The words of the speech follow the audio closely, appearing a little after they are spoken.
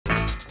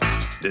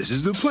This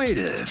is the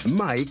plaintiff,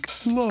 Mike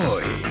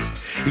Loy.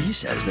 He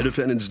says the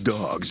defendant's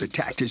dogs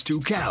attacked his 2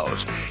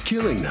 cows,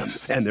 killing them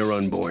and their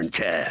unborn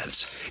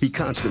calves. He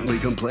constantly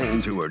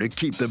complained to her to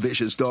keep the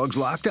vicious dogs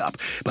locked up,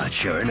 but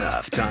sure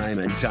enough, time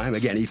and time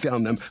again, he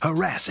found them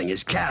harassing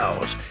his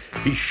cows.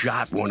 He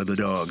shot one of the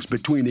dogs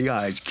between the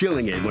eyes,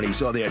 killing it when he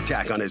saw the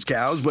attack on his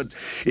cows, but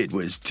it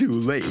was too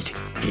late.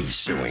 He's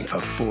suing for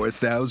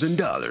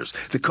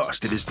 $4,000, the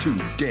cost of his 2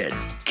 dead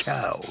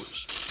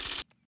cows.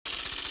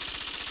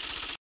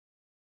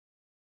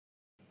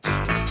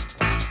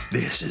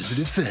 This is the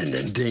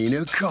defendant,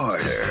 Dana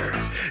Carter.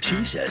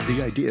 She says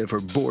the idea of her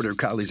border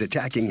collies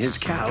attacking his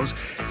cows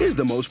is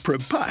the most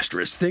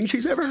preposterous thing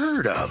she's ever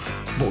heard of.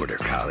 Border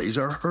collies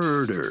are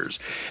herders,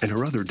 and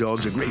her other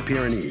dogs are Great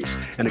Pyrenees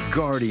and a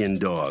guardian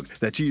dog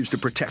that's used to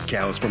protect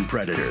cows from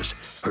predators.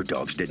 Her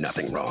dogs did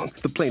nothing wrong.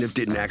 The plaintiff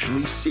didn't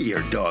actually see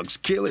her dogs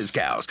kill his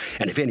cows,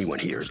 and if anyone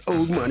here is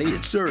owed money,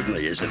 it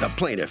certainly isn't the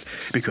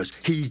plaintiff, because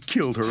he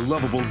killed her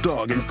lovable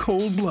dog in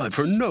cold blood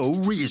for no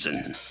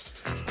reason.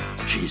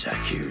 She's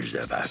accused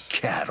of a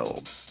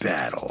cattle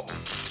battle.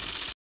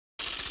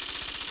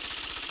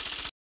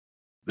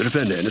 The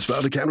defendant has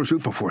filed a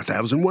countersuit for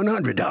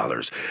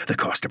 $4,100, the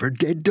cost of her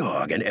dead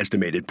dog, and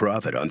estimated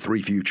profit on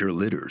 3 future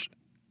litters.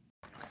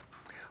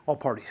 All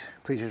parties,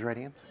 please raise your right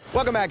hands.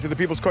 Welcome back to the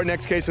People's Court.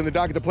 Next case on the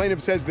docket. The plaintiff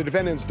says the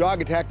defendant's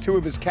dog attacked 2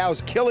 of his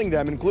cows, killing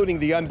them, including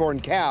the unborn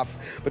calf.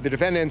 But the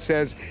defendant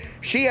says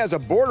she has a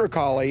border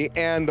collie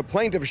and the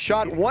plaintiff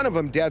shot one of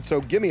them dead,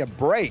 so give me a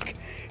break.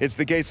 It's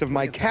the case of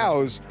my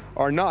cows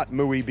are not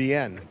muy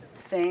bien.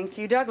 Thank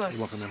you, Douglas.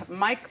 You're welcome,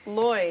 Mike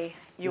Loy,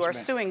 you are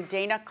suing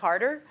Dana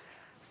Carter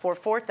for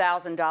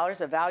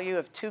 $4,000, a value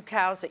of 2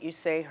 cows that you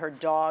say her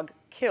dog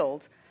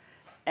killed.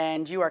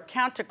 And you are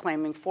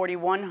counterclaiming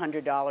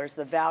 $4,100,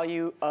 the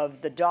value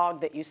of the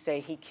dog that you say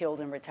he killed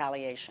in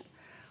retaliation.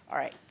 All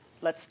right,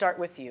 let's start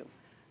with you.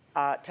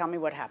 Tell me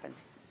what happened.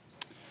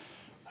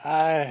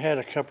 I had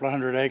a couple of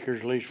 100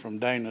 acres leased from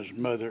Dana's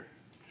mother,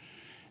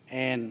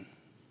 and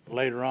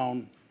later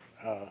on,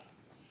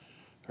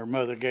 her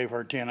mother gave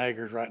her 10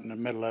 acres right in the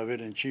middle of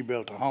it, and she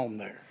built a home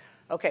there.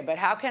 Okay, but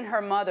how can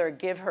her mother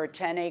give her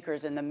 10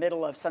 acres in the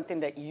middle of something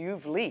that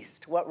you've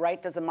leased? What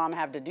right does the mom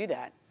have to do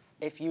that?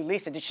 If you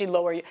lease it, did she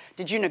lower you?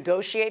 Did you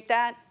negotiate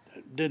that?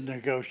 Didn't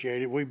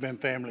negotiate it. We've been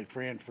family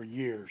friends for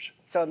years.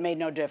 So it made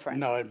no difference?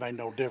 No, it made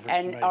no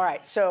difference to me. All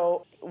right,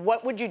 so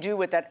what would you do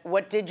with that?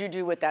 What did you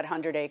do with that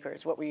 100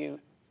 acres? What were you?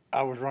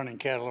 I was running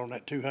cattle on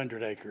that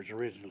 200 acres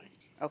originally.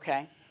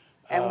 Okay.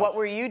 And what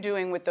were you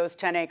doing with those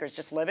 10 acres?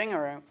 Just living,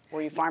 or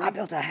were you farming? I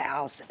built a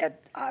house.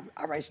 I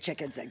raised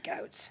chickens and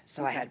goats,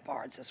 so I had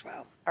barns as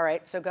well. All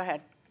right, so go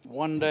ahead.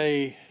 One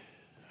day,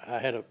 I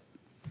had a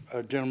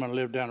gentleman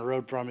lived down the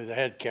road from me that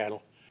had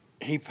cattle.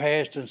 He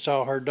passed and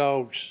saw her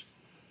dogs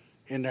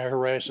in there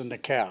harassing the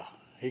cow.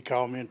 He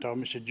called me and told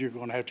me, said, you're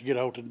going to have to get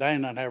hold of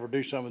Dana and have her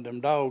do some of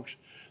them dogs.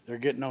 They're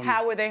getting on.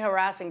 How were they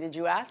harassing? Did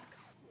you ask?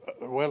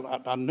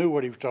 Well, I knew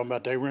what he was talking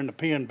about. They were in the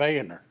pen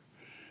baying her,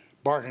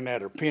 barking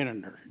at her,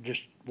 pinning her,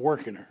 just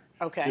working her.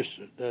 Okay. Just,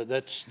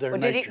 that's their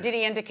nature. Did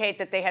he indicate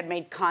that they had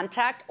made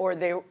contact, or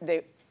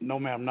they? No,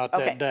 ma'am, not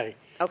that day.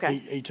 Okay.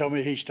 He told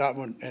me he stopped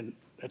and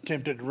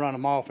attempted to run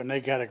them off, and they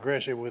got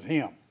aggressive with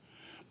him.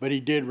 But he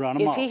did run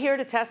them off. Is he here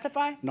to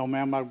testify? No,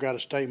 ma'am, I've got a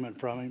statement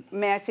from him.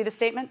 May I see the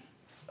statement?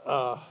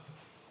 I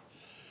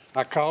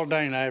called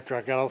Dana after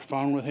I got off the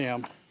phone with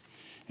him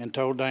and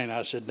told Dana,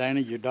 I said, Dana,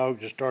 your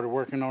dogs just started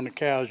working on the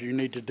cows. You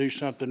need to do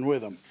something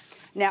with them.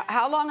 Now,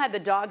 how long had the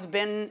dogs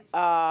been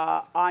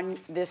on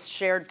this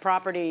shared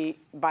property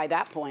by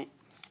that point?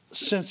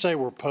 Since they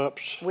were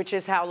pups. Which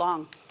is how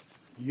long?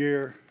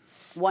 Year.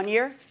 1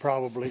 year?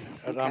 Probably.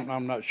 Okay.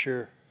 I'm not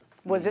sure.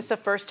 Was this the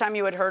first time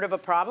you had heard of a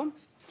problem?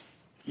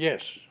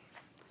 Yes.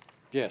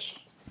 Yes.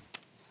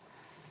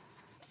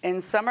 In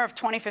summer of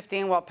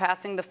 2015, while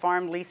passing the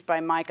farm leased by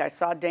Mike, I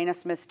saw Dana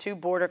Smith's 2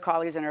 border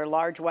collies and her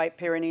large white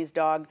Pyrenees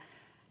dog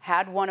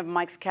had one of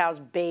Mike's cows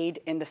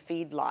bayed in the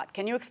feedlot.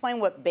 Can you explain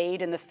what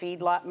bayed in the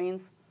feedlot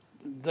means?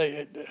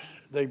 They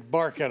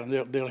bark at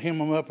them. They'll hem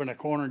them up in a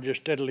corner and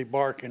just steadily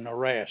bark and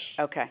harass.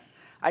 Okay.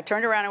 I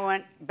turned around and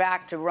went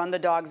back to run the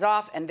dogs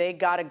off, and they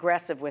got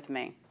aggressive with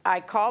me.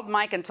 I called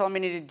Mike and told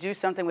him he needed to do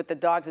something with the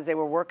dogs as they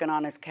were working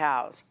on his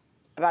cows.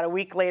 About a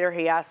week later,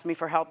 he asked me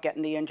for help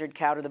getting the injured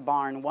cow to the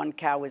barn. 1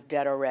 cow was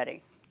dead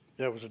already.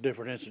 That was a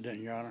different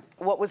incident, Your Honor.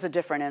 What was a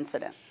different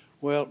incident?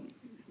 Well,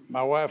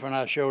 my wife and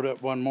I showed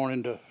up one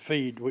morning to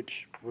feed,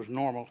 which was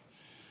normal.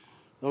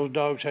 Those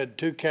dogs had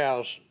 2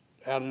 cows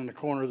out in the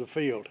corner of the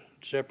field,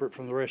 separate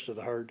from the rest of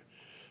the herd.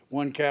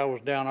 1 cow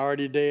was down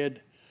already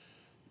dead.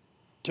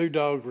 2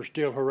 dogs were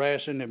still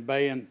harassing and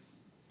baying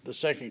the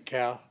second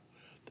cow,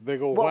 the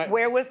big old white.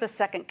 Where was the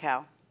second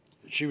cow?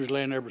 She was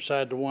laying there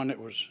beside the one that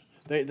was,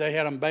 they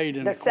had them bayed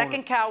in the corner. The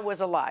second cow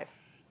was alive,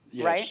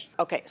 yes. Right?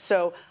 Okay,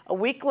 so a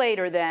week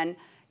later then,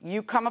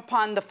 you come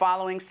upon the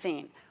following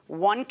scene.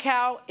 1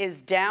 cow is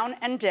down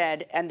and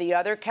dead, and the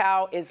other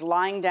cow is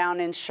lying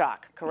down in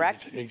shock,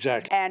 correct?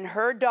 Exactly. And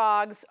her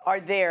dogs are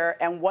there,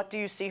 and what do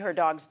you see her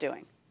dogs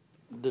doing?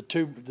 the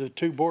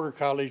two border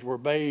collies were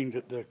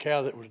baying the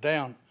cow that was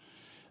down.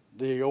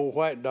 The old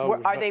white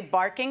dog. Are they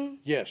barking?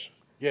 Yes,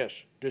 yes,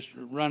 just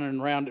running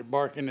around it,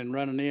 barking and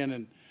running in.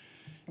 And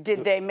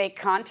did they make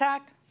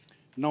contact?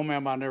 No,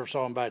 ma'am, I never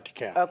saw him bite the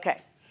cow.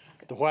 Okay.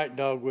 The white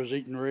dog was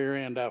eating the rear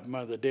end off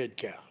the dead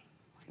cow.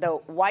 The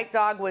white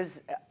dog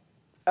was,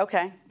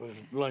 okay. Was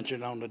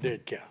lunching on the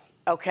dead cow.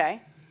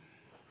 Okay.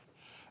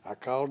 I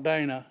called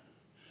Dana.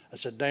 I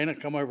said, Dana,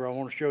 come over. I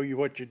want to show you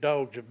what your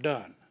dogs have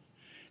done.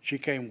 She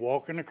came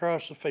walking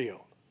across the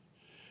field,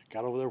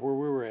 got over there where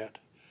we were at,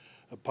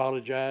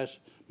 apologized.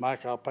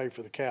 Mike, I'll pay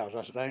for the cows.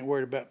 I said, I ain't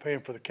worried about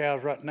paying for the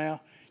cows right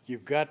now.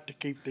 You've got to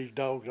keep these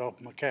dogs off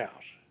my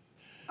cows.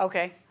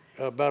 Okay.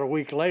 About a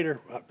week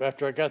later,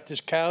 after I got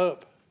this cow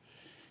up,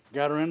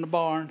 got her in the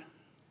barn.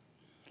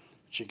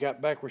 She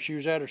got back where she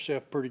was at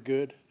herself pretty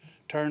good,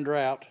 turned her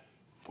out.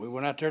 We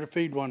went out there to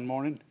feed one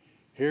morning.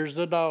 Here's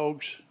the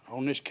dogs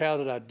on this cow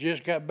that I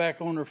just got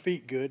back on her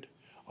feet good.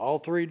 All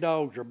 3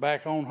 dogs are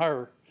back on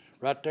her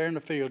right there in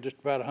the field, just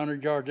about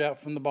 100 yards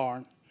out from the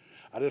barn.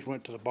 I just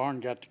went to the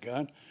barn, got the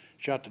gun,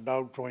 shot the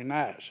dog between the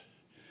eyes,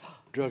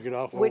 drug it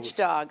off. Which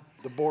dog?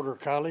 The border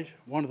collies,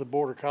 one of the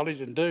border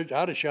collies. And dude,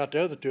 I'd have shot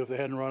the other 2 if they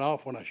hadn't run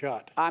off when I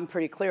shot. I'm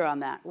pretty clear on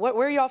that. Where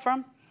are y'all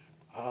from?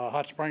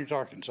 Hot Springs,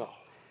 Arkansas.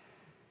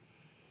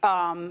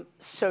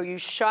 So you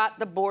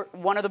shot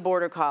one of the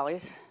border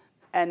collies,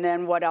 and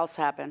then what else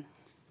happened?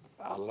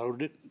 I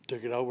loaded it,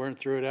 took it over and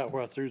threw it out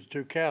where I threw the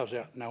 2 cows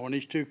out. Now, when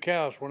these 2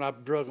 cows, when I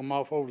drug them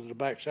off over to the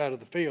back side of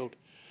the field.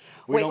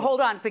 Wait,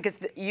 hold on, because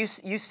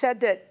you said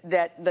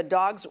that the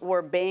dogs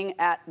were baying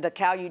at the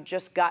cow you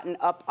just gotten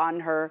up on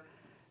her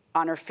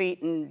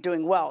feet and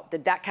doing well.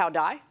 Did that cow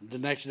die? The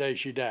next day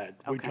she died.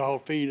 Okay. We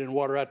hauled feed and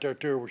water out there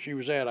to her where she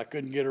was at. I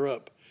couldn't get her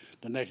up.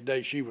 The next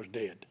day she was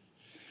dead.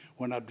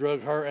 When I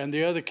drug her and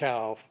the other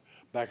cow off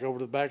back over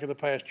to the back of the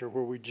pasture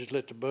where we just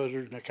let the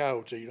buzzards and the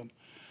coyotes eat them,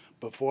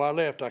 before I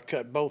left, I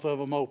cut both of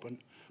them open.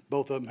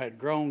 Both of them had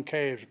grown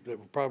calves that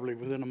were probably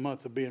within a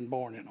month of being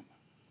born in them.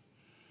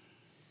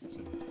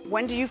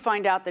 When do you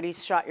find out that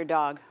he's shot your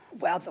dog?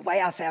 Well, the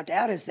way I found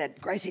out is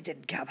that Gracie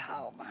didn't come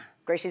home.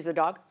 Gracie's the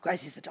dog?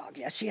 Gracie's the dog,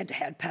 yes. She had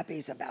had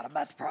puppies about a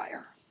month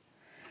prior.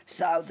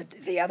 So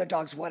the other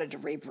dogs wanted to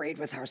rebreed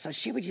with her, so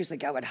she would usually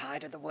go and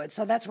hide in the woods.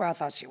 So that's where I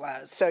thought she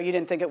was. So you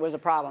didn't think it was a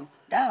problem?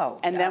 No.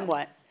 And then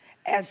what?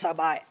 And so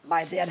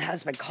my then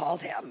husband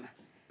called him.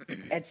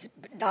 It's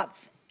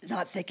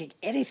not thinking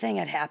anything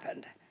had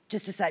happened,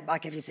 just to say,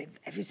 Mike, have you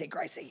seen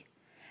Gracie?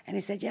 And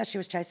he said, yes, she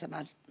was chasing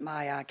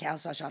my cow,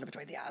 so I shot her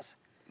between the eyes.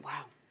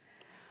 Wow.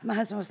 My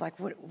husband was like,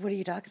 what are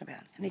you talking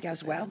about? And he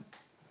goes, well,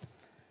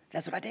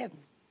 that's what I did.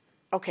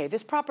 Okay,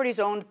 this property's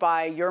owned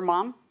by your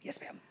mom? Yes,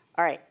 ma'am.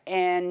 All right,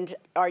 and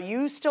are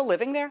you still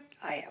living there?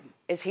 I am.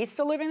 Is he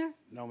still living there?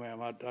 No, ma'am,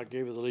 I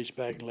gave her the lease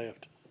back and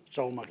left.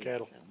 Sold my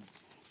cattle.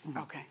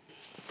 Okay,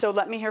 so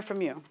let me hear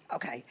from you.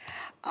 Okay.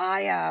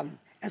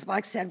 As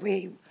Mike said,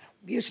 we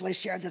usually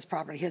shared this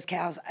property. His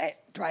cows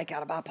drank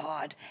out of my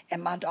pod,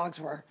 and my dogs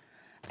were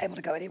able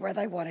to go anywhere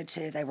they wanted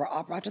to. They were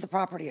all brought to the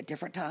property at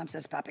different times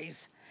as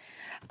puppies.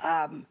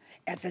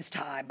 At this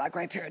time, my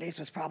Great Pyrenees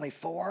was probably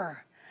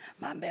 4,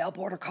 my male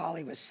Border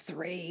Collie was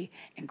 3,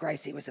 and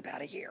Gracie was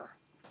about a year.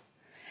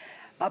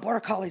 My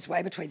Border Collies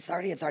weigh between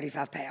 30 and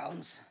 35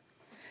 pounds.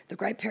 The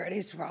Great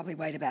Pyrenees probably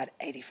weighed about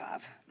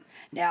 85.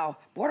 Now,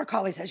 Border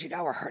Collies, as you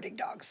know, are herding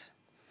dogs.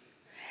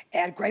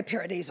 And Great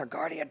Pyrenees are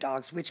guardian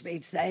dogs, which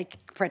means they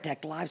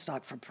protect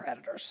livestock from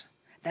predators.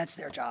 That's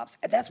their jobs.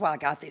 And that's why I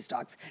got these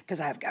dogs,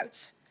 because I have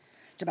goats,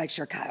 to make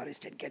sure coyotes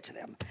didn't get to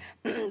them.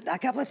 A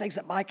couple of things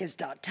that Mike has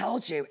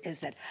told you is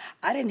that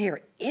I didn't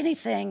hear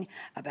anything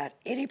about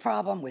any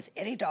problem with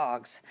any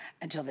dogs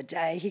until the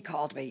day he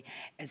called me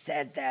and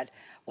said that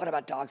one of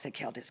my dogs had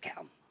killed his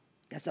cow.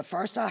 That's the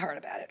first I heard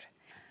about it.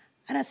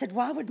 And I said,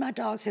 why would my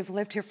dogs who've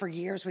lived here for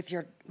years with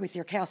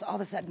your cows all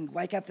of a sudden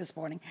wake up this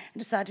morning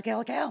and decide to kill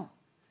a cow?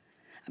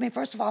 I mean,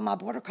 first of all, my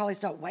Border Collies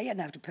don't weigh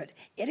enough to put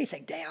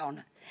anything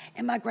down.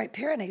 And my Great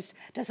Pyrenees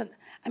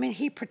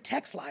he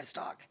protects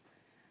livestock.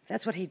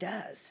 That's what he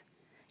does.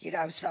 You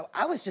know, so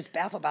I was just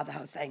baffled by the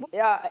whole thing.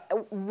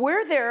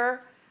 Were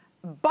there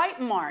bite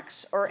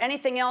marks or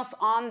anything else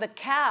on the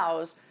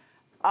cows,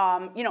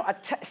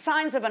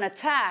 signs of an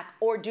attack,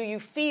 or do you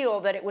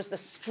feel that it was the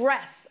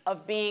stress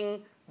of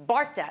being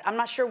barked at? I'm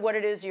not sure what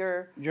it is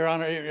Your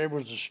Honor, it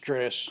was the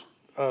stress.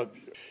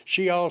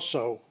 She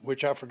also,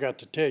 which I forgot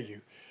to tell you,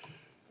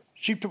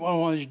 she took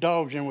one of these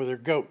dogs in with her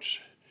goats,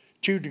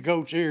 chewed the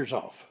goat's ears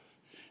off.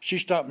 She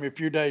stopped me a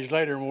few days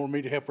later and wanted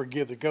me to help her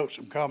give the goat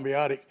some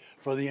combiotic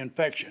for the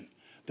infection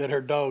that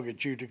her dog had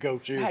chewed the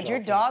goat's ears off. Had your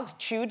dogs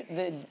chewed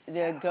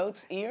the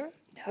goat's ear?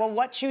 No. Well,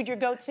 what chewed your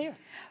goat's ear?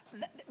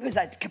 It was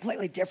a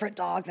completely different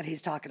dog that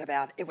he's talking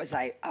about. It was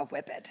a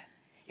whippet.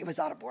 It was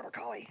not a Border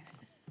Collie.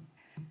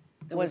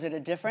 Was it a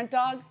different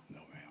dog? No,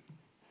 ma'am.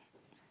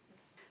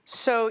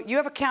 So you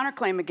have a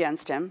counterclaim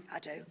against him. I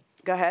do.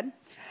 Go ahead.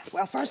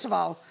 Well, first of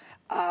all,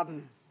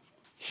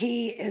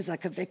 he is a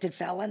convicted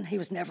felon. He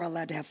was never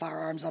allowed to have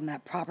firearms on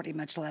that property,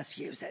 much less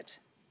use it.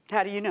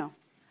 How do you know?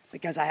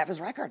 Because I have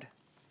his record.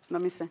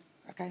 Let me see.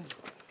 Okay.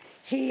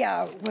 He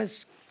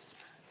was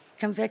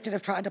convicted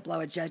of trying to blow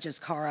a judge's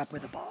car up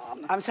with a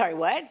bomb. I'm sorry,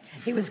 what?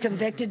 He was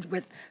convicted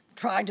with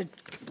trying to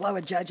blow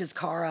a judge's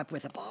car up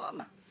with a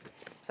bomb.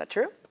 Is that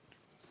true?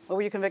 What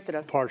were you convicted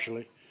of?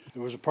 Partially. It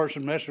was a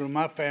person messing with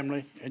my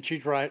family, and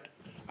she's right.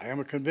 I am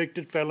a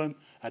convicted felon.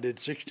 I did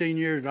 16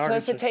 years in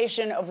Arkansas.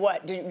 Solicitation of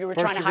what? You were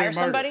trying to hire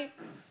somebody?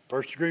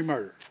 First-degree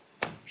murder.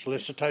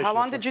 Solicitation. How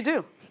long did you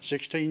do?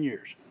 16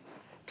 years.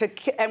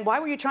 And why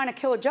were you trying to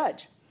kill a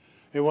judge?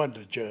 It wasn't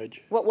a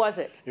judge. What was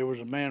it? It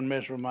was a man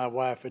messing with my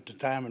wife at the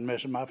time and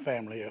messing my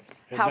family up.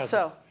 How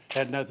so?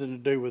 Had nothing to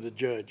do with a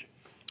judge.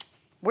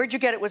 Where'd you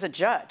get it was a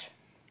judge?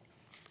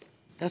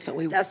 That's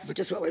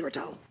just what we were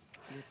told.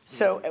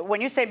 So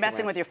when you say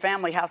messing with your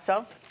family, how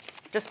so?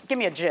 Just give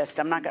me a gist.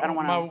 I don't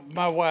want to.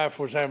 My wife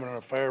was having an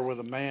affair with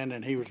a man,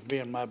 and he was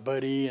being my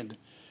buddy. And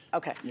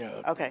okay.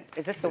 Yeah. Okay.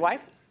 Is this the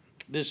wife?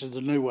 This is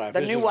the new wife.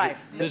 The new wife.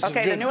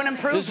 Okay. The new and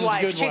improved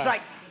wife. She's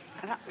like.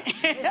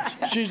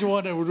 She's the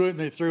one that was with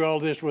me through all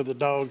this with the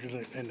dogs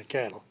and the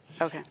cattle.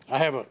 Okay. I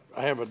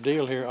have a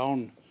deal here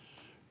on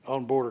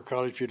Border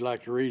Collie, if you'd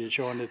like to read it,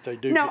 showing that they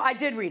do. No, I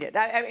did read it.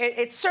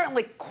 It's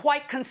certainly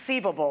quite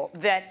conceivable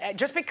that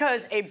just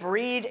because a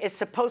breed is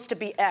supposed to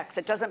be X,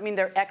 it doesn't mean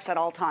they're X at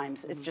all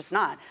times. It's just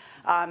not.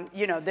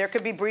 You know, there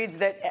could be breeds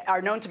that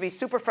are known to be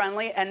super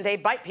friendly and they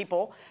bite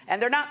people, and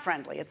they're not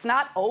friendly. It's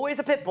not always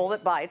a pit bull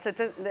that bites.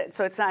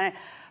 So it's not.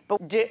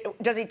 But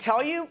does he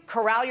tell you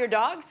corral your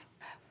dogs?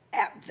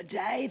 At the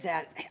day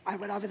that I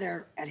went over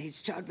there and he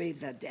showed me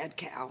the dead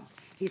cow,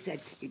 he said,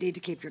 "You need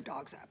to keep your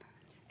dogs up."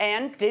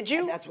 And did you?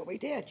 And that's what we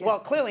did. Yeah. Well,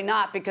 clearly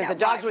not, because the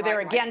dogs were there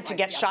again to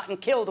get shot and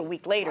killed a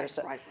week later.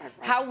 Right.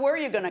 How were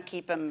you going to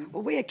keep them?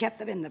 Well, we had kept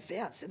them in the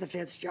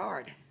fenced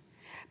yard.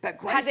 But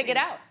Gracie, how'd they get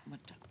out?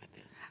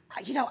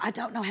 You know, I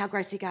don't know how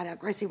Gracie got out.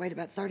 Gracie weighed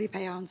about 30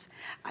 pounds.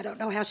 I don't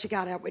know how she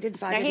got out. We didn't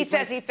find Now, any he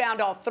says he found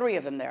all 3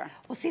 of them there.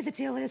 Well, see, the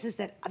deal is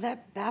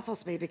that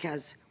baffles me,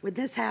 because when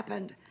this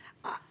happened,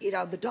 you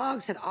know, the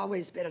dogs had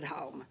always been at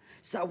home.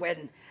 So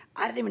when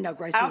I didn't even know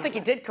Gracie. I don't think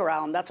you did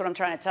corral them. That's what I'm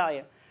trying to tell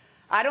you.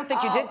 I don't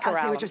think you did corral them.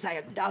 I see what you're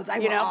saying. No, they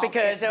were You know, all,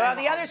 because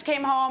the others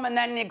came home, and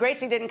then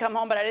Gracie didn't come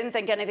home, but I didn't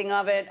think anything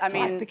of it. I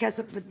mean, right,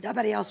 because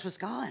nobody else was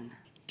gone.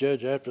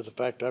 Judge, after the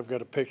fact, I've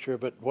got a picture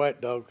of a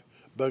white dog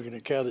bugging a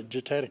cow that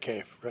just had a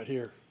calf right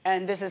here.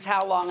 And this is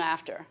how long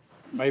after?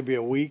 Maybe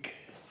a week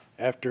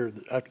after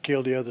I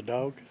killed the other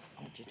dog.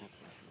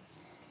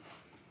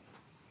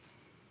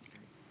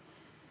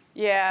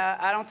 Yeah,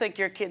 I don't think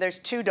there's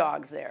 2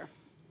 dogs there.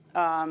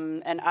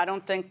 And I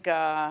don't think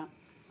that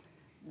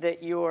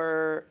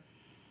you're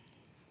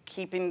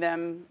keeping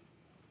them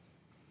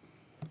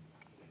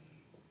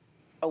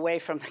away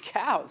from the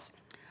cows.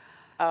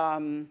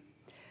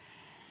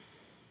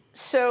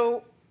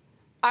 So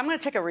I'm going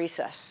to take a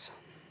recess.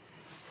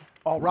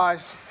 All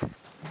rise.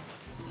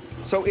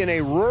 So in a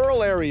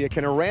rural area,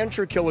 can a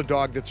rancher kill a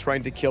dog that's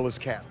trying to kill his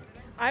cat?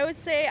 I would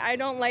say I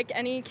don't like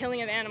any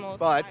killing of animals.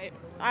 But?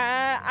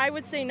 I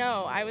would say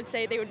no. I would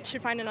say they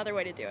should find another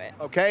way to do it.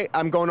 Okay,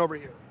 I'm going over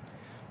here.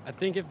 I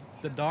think if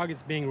the dog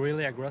is being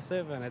really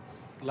aggressive and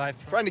it's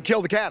Trying to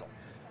kill the cattle.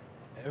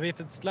 if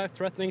it's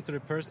life-threatening to the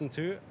person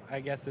too, I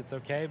guess it's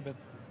okay, but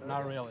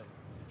not really.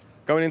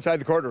 Going inside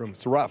the courtroom,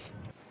 it's rough.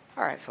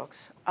 All right,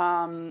 folks.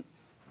 You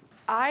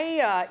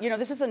know,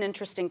 this is an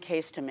interesting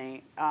case to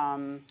me.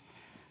 I'm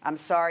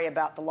sorry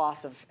about the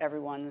loss of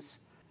everyone's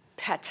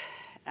pet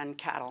and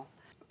cattle.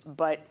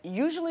 But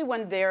usually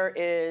when there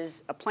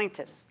is a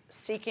plaintiff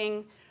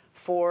seeking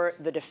for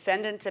the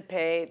defendant to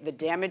pay the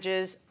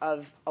damages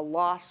of a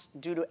loss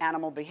due to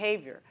animal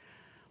behavior,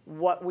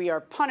 what we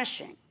are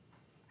punishing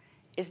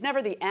is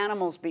never the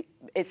animal's,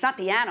 it's not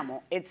the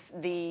animal, it's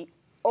the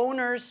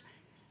owner's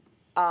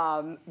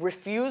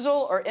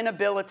refusal or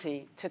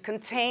inability to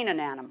contain an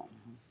animal.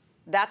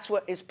 That's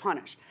what is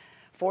punished.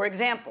 For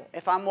example,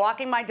 if I'm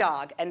walking my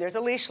dog and there's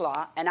a leash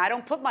law and I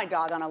don't put my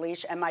dog on a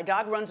leash and my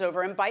dog runs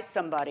over and bites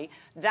somebody,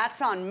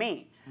 that's on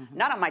me,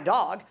 not on my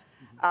dog.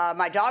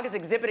 My dog is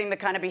exhibiting the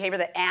kind of behavior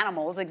that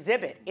animals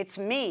exhibit. It's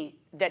me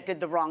that did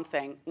the wrong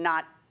thing,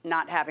 not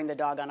having the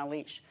dog on a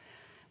leash.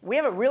 We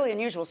have a really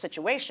unusual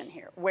situation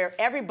here where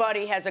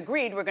everybody has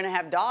agreed we're going to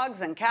have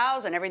dogs and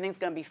cows and everything's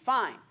going to be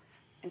fine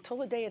until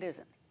the day it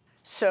isn't.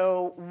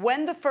 So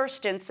when the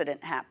first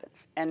incident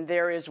happens and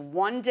there is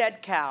one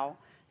dead cow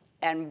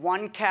and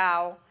one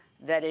cow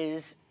that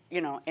is,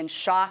 you know, in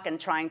shock and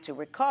trying to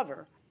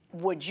recover,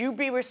 would you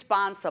be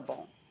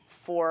responsible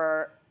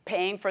for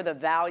paying for the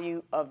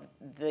value of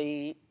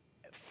the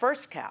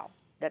first cow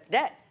that's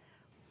dead?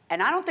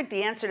 And I don't think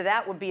the answer to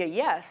that would be a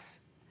yes,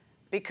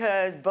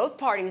 because both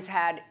parties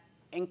had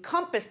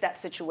encompassed that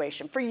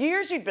situation. For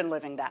years you'd been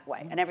living that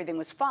way and everything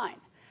was fine.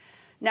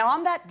 Now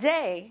on that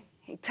day,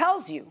 he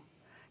tells you,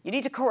 you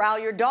need to corral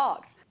your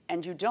dogs,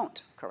 and you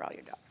don't corral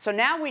your dogs. So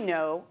now we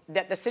know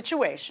that the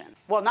situation,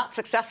 well, not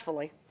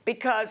successfully,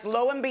 because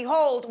lo and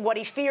behold, what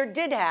he feared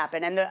did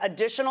happen, and the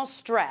additional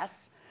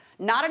stress,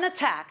 not an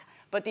attack,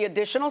 but the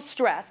additional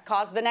stress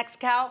caused the next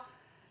cow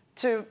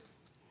to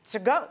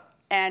go.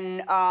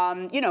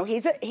 And you know,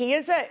 he's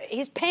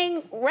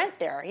paying rent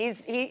there.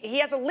 He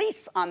has a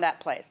lease on that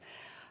place.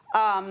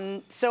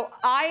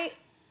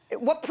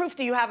 What proof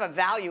do you have of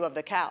value of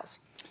the cows?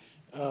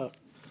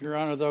 Your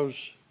Honor,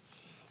 those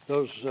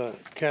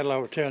cattle I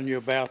was telling you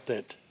about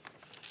that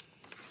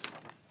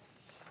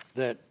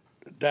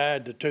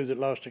died, the 2 that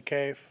lost a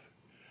calf,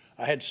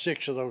 I had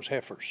 6 of those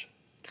heifers.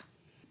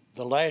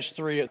 The last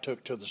 3 I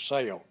took to the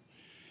sale.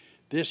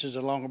 This is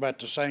along about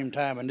the same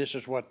time, and this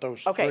is what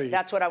those 3. Okay,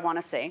 that's what I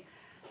want to see.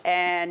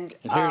 And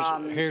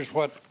here's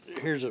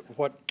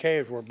what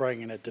calves were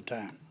bringing at the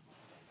time.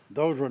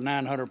 Those were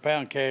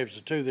 900-pound calves.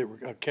 The 2 that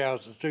were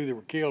cows, the 2 that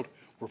were killed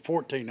were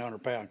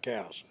 1,400-pound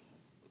cows.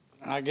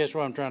 And I guess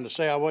what I'm trying to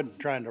say, I wasn't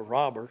trying to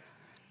rob her.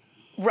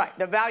 Right.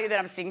 The value that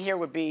I'm seeing here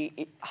would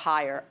be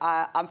higher.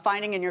 I'm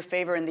finding in your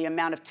favor in the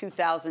amount of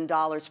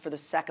 $2,000 for the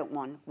second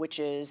one, which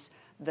is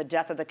the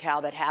death of the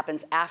cow that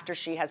happens after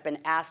she has been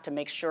asked to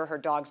make sure her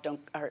dogs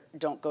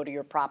don't go to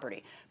your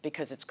property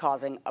because it's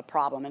causing a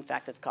problem. In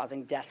fact, it's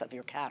causing death of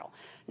your cattle.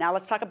 Now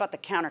let's talk about the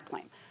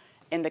counterclaim.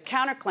 In the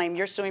counterclaim,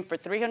 you're suing for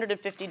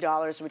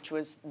 $350, which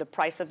was the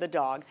price of the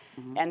dog,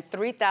 and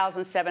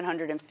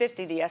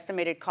 $3,750, the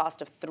estimated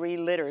cost of 3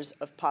 litters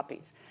of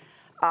puppies.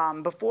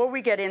 Before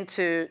we get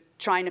into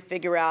trying to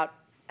figure out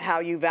how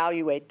you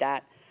evaluate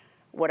that,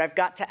 what I've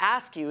got to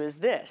ask you is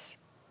this.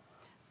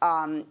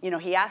 You know,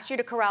 he asked you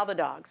to corral the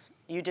dogs.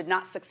 You did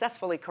not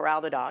successfully corral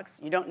the dogs.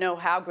 You don't know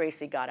how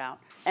Gracie got out.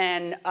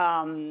 And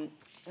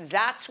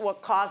that's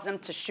what caused him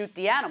to shoot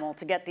the animal,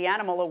 to get the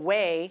animal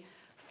away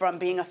from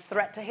being a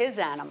threat to his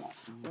animal.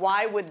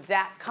 Why would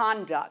that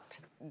conduct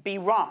be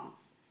wrong?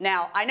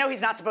 Now, I know he's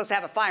not supposed to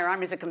have a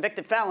firearm. He's a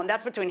convicted felon.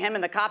 That's between him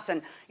and the cops.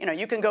 And, you know,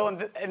 you can go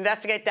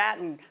investigate that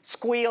and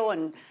squeal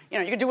and, you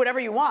know, you can do whatever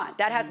you want.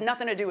 That has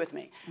nothing to do with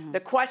me.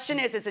 The question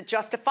is it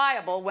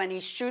justifiable when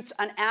he shoots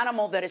an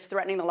animal that is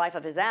threatening the life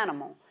of his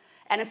animal?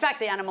 And, in fact,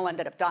 the animal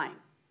ended up dying.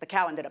 The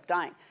cow ended up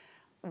dying.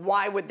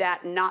 Why would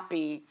that not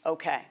be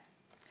okay?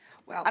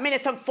 Well, I mean,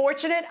 it's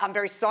unfortunate. I'm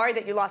very sorry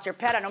that you lost your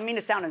pet. I don't mean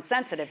to sound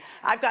insensitive.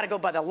 I've got to go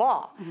by the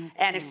law.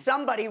 And if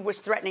somebody was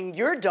threatening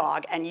your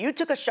dog and you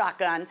took a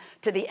shotgun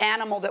to the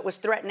animal that was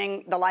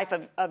threatening the life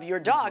of your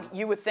dog,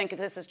 you would think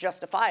this is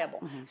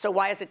justifiable. So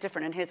why is it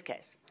different in his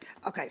case?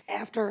 Okay,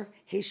 after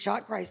he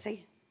shot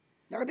Gracie,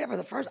 now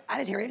remember, I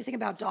didn't hear anything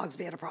about dogs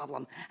being a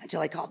problem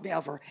until he called me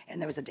over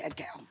and there was a dead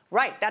cow.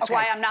 Right, that's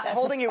why I'm not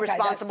holding you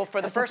responsible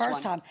for the first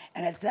one. Time.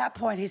 And at that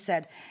point he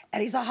said,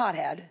 and he's a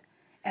hothead,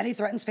 and he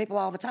threatens people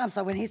all the time.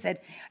 So when he said,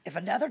 if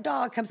another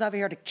dog comes over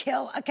here to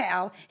kill a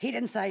cow, he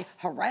didn't say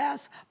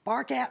harass,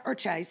 bark at, or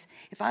chase.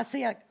 If I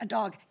see a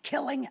dog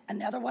killing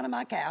another one of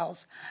my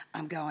cows,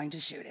 I'm going to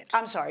shoot it.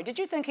 I'm sorry, did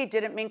you think he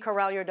didn't mean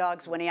corral your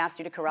dogs when he asked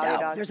you to corral your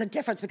dogs? No, there's a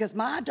difference because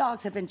my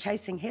dogs have been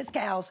chasing his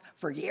cows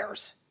for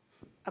years.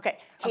 Okay,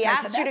 he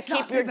asked you to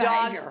keep your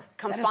dogs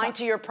confined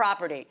to your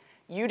property.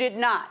 You did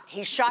not.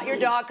 He shot your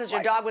dog because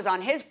your dog was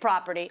on his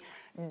property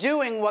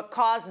doing what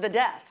caused the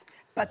death.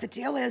 But the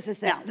deal is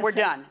that... Now, we're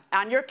done.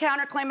 On your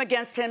counterclaim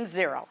against him,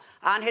 0.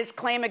 On his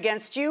claim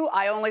against you,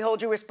 I only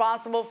hold you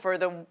responsible for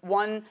the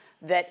one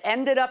that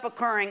ended up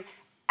occurring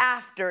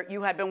after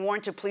you had been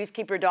warned to please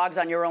keep your dogs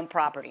on your own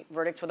property.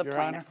 Verdict for the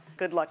plaintiff. Honor.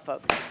 Good luck,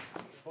 folks.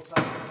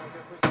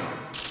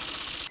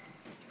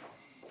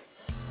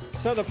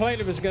 So the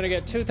plaintiff is going to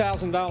get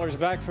 $2,000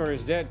 back for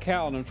his dead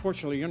cow, and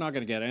unfortunately, you're not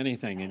going to get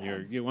anything in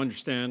your... You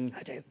understand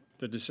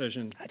the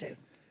decision? I do.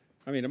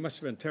 I mean, it must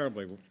have been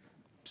terribly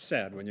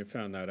sad when you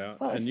found that out,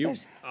 well, and you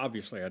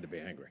obviously had to be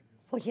angry.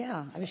 Well,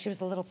 yeah. I mean, she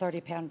was a little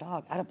 30-pound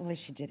dog. I don't believe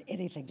she did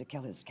anything to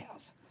kill his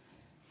cows.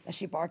 And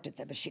she barked at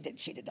them, but she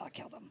did not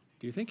kill them.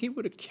 Do you think he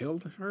would have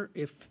killed her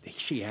if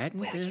she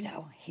hadn't been? Well, you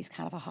know, he's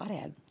kind of a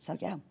hothead, so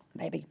yeah,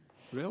 maybe.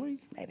 Really?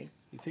 Maybe.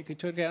 You think he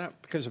took it out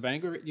because of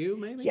anger at you,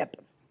 maybe? Yep.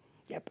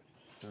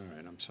 All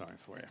right, I'm sorry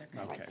for you.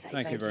 Okay,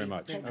 thank you very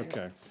much.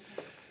 Okay.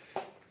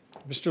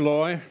 Mr.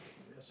 Loy?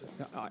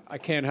 I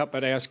can't help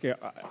but ask you,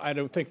 I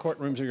don't think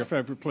courtrooms are your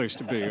favorite place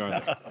to be, are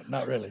they?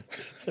 Not really.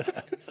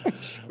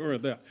 Sure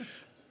of that.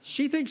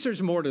 She thinks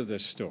there's more to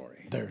this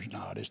story. There's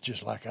not. It's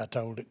just like I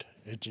told it.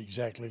 It's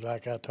exactly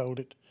like I told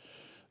it.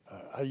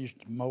 I used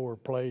to mow her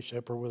place,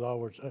 help her with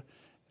all her...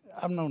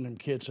 I've known them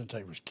kids since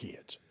they was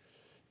kids.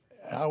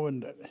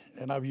 And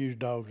I've used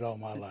dogs all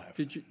my life.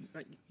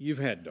 You've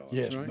had dogs,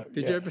 yes, right?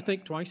 Did you ever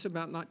think twice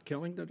about not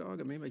killing the dog?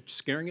 I mean, like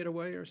scaring it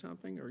away or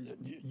something? Or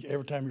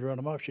every time you run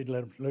them off, she'd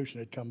let them loose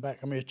and they'd come back.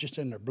 I mean, it's just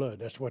in their blood.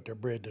 That's what they're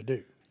bred to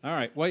do. All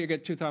right. Well, you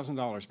get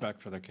 $2,000 back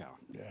for the cow.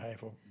 Yeah,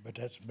 but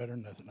that's better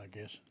than nothing, I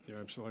guess. You're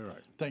absolutely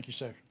right. Thank you,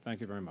 sir.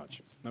 Thank you very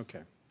much.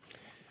 Okay.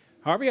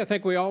 Harvey, I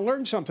think we all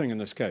learned something in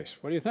this case.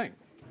 What do you think?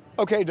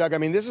 Okay, Doug, I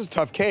mean, this is a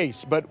tough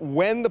case, but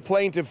when the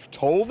plaintiff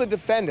told the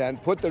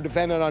defendant, put the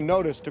defendant on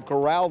notice to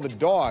corral the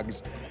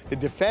dogs, the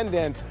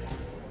defendant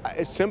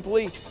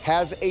simply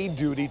has a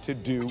duty to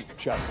do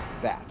just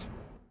that.